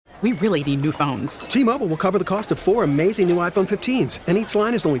We really need new phones. T-Mobile will cover the cost of 4 amazing new iPhone 15s, and each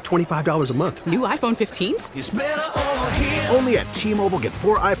line is only $25 a month. New iPhone 15s? It's better over here. Only at T-Mobile, get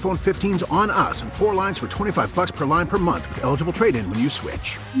 4 iPhone 15s on us and 4 lines for $25 per line per month with eligible trade-in when you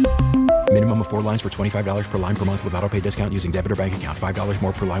switch. Minimum of 4 lines for $25 per line per month with autopay discount using debit or bank account. $5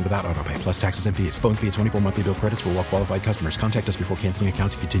 more per line without autopay, plus taxes and fees. Phone fee at 24 monthly bill credits for well-qualified customers. Contact us before canceling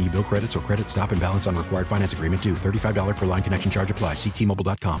account to continue bill credits or credit stop and balance on required finance agreement due. $35 per line connection charge applies. See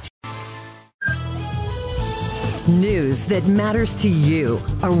T-Mobile.com. News that matters to you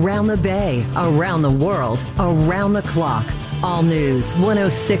around the Bay, around the world, around the clock. All News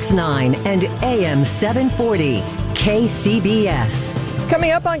 106.9 and AM 740 KCBS.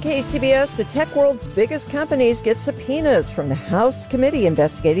 Coming up on KCBS, the tech world's biggest companies get subpoenas from the House committee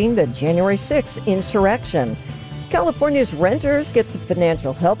investigating the January 6th insurrection. California's renters get some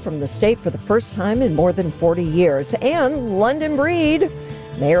financial help from the state for the first time in more than 40 years. And London Breed,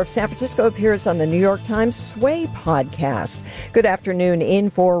 mayor of San Francisco, appears on the New York Times Sway podcast. Good afternoon. In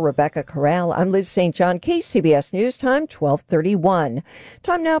for Rebecca Corral, I'm Liz St. John, KCBS News Time, 12:31.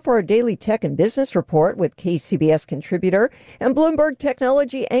 Time now for our daily tech and business report with KCBS contributor and Bloomberg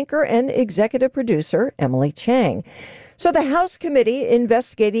technology anchor and executive producer Emily Chang. So the House committee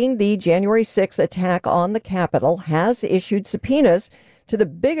investigating the January 6th attack on the Capitol has issued subpoenas to the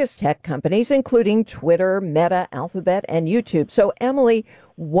biggest tech companies, including Twitter, Meta, Alphabet, and YouTube. So, Emily,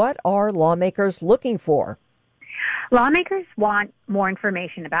 what are lawmakers looking for? Lawmakers want more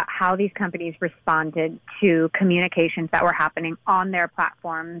information about how these companies responded to communications that were happening on their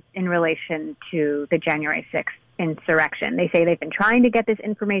platforms in relation to the January 6th insurrection. They say they've been trying to get this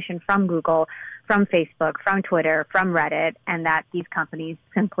information from Google, from Facebook, from Twitter, from Reddit, and that these companies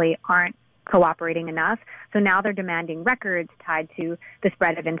simply aren't cooperating enough. So now they're demanding records tied to the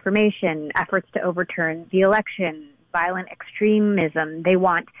spread of information, efforts to overturn the election, violent extremism. They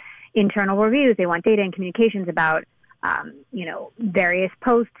want internal reviews. They want data and communications about, various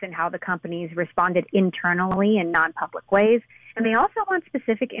posts and how the companies responded internally in non-public ways. And they also want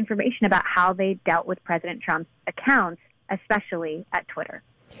specific information about how they dealt with President Trump's accounts, especially at Twitter.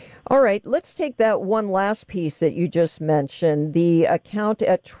 All right, let's take that one last piece that you just mentioned, the account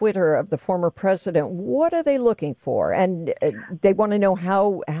at Twitter of the former president. What are they looking for? And they want to know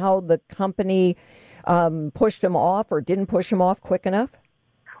how the company pushed him off or didn't push him off quick enough?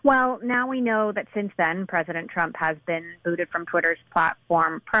 Well, now we know that since then, President Trump has been booted from Twitter's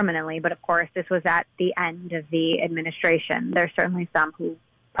platform permanently. But of course, this was at the end of the administration. There's certainly some who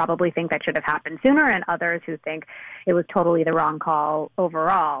probably think that should have happened sooner, and others who think it was totally the wrong call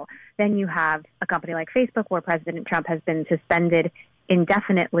overall. Then you have a company like Facebook, where President Trump has been suspended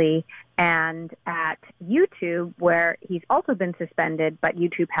indefinitely, and at YouTube, where he's also been suspended, but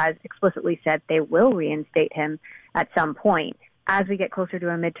YouTube has explicitly said they will reinstate him at some point. As we get closer to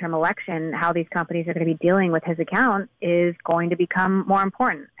a midterm election, how these companies are going to be dealing with his account is going to become more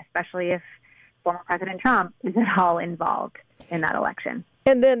important, especially if former President Trump is at all involved in that election.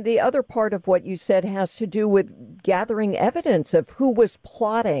 And then the other part of what you said has to do with gathering evidence of who was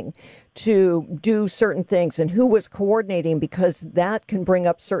plotting to do certain things and who was coordinating, because that can bring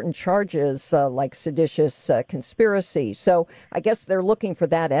up certain charges like seditious conspiracy. So I guess they're looking for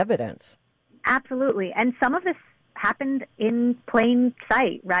that evidence. Absolutely. And some of this happened in plain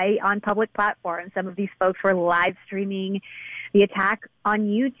sight, right, on public platforms. Some of these folks were live streaming the attack on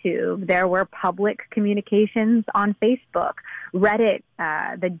YouTube. There were public communications on Facebook. Reddit,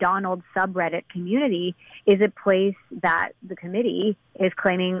 the Donald subreddit community, is a place that the committee is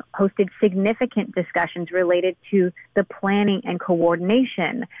claiming hosted significant discussions related to the planning and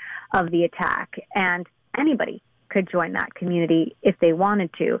coordination of the attack. And anybody could join that community if they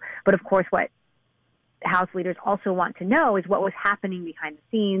wanted to. But of course, what House leaders also want to know is what was happening behind the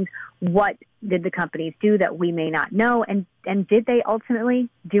scenes. What did the companies do that we may not know? And did they ultimately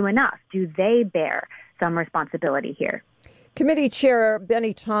do enough? Do they bear some responsibility here? Committee Chair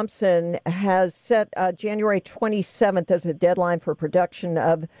Benny Thompson has set January 27th as a deadline for production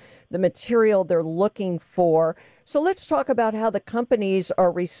of the material they're looking for. So let's talk about how the companies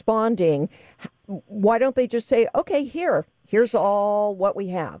are responding. Why don't they just say, okay, here's all what we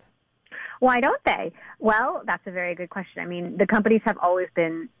have? Why don't they? Well, that's a very good question. I mean, the companies have always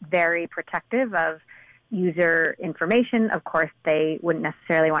been very protective of user information. Of course, they wouldn't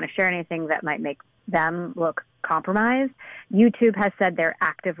necessarily want to share anything that might make them look compromised. YouTube has said they're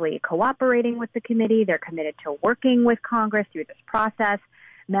actively cooperating with the committee. They're committed to working with Congress through this process.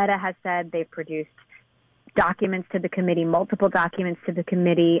 Meta has said they've produced documents to the committee, multiple documents to the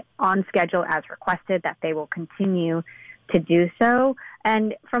committee on schedule as requested, that they will continue to do so.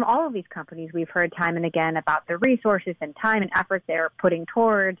 And from all of these companies, we've heard time and again about the resources and time and effort they're putting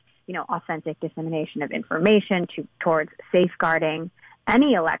towards authentic dissemination of information towards safeguarding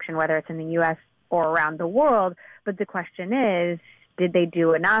any election, whether it's in the U.S. or around the world. But the question is, did they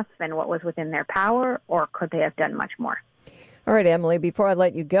do enough, and what was within their power, or could they have done much more? All right, Emily, before I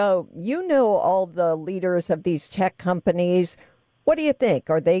let you go, you know all the leaders of these tech companies. What do you think?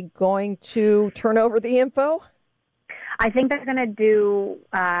 Are they going to turn over the info? I think they're going to do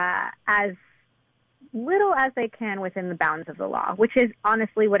as little as they can within the bounds of the law, which is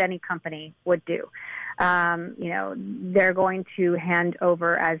honestly what any company would do. They're going to hand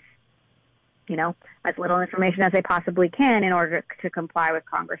over as little information as they possibly can in order to comply with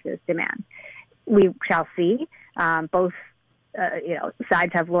Congress's demand. We shall see. Both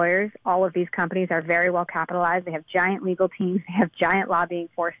sides have lawyers. All of these companies are very well capitalized. They have giant legal teams. They have giant lobbying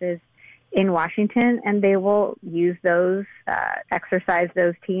forces in Washington, and they will use those, exercise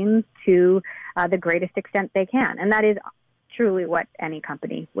those teams to the greatest extent they can. And that is truly what any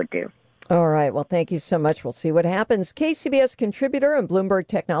company would do. All right. Well, thank you so much. We'll see what happens. KCBS contributor and Bloomberg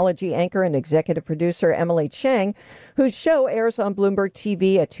technology anchor and executive producer Emily Chang, whose show airs on Bloomberg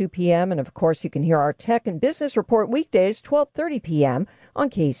TV at 2 p.m. And, of course, you can hear our tech and business report weekdays, 12:30 p.m. on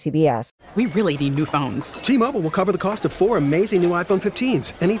KCBS. We really need new phones. T-Mobile will cover the cost of 4 amazing new iPhone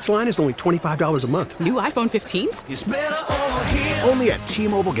 15s, and each line is only $25 a month. New iPhone 15s? It's better over here. Only at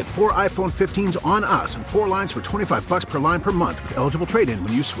T-Mobile, get 4 iPhone 15s on us and 4 lines for $25 per line per month with eligible trade-in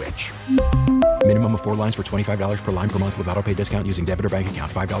when you switch. Minimum of 4 lines for $25 per line per month with autopay discount using debit or bank account.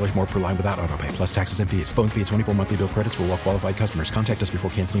 $5 more per line without autopay, plus taxes and fees. Phone fee at 24 monthly bill credits for well-qualified customers. Contact us before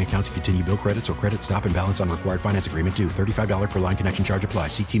canceling account to continue bill credits or credit stop and balance on required finance agreement due. $35 per line connection charge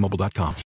applies. See T-Mobile.com.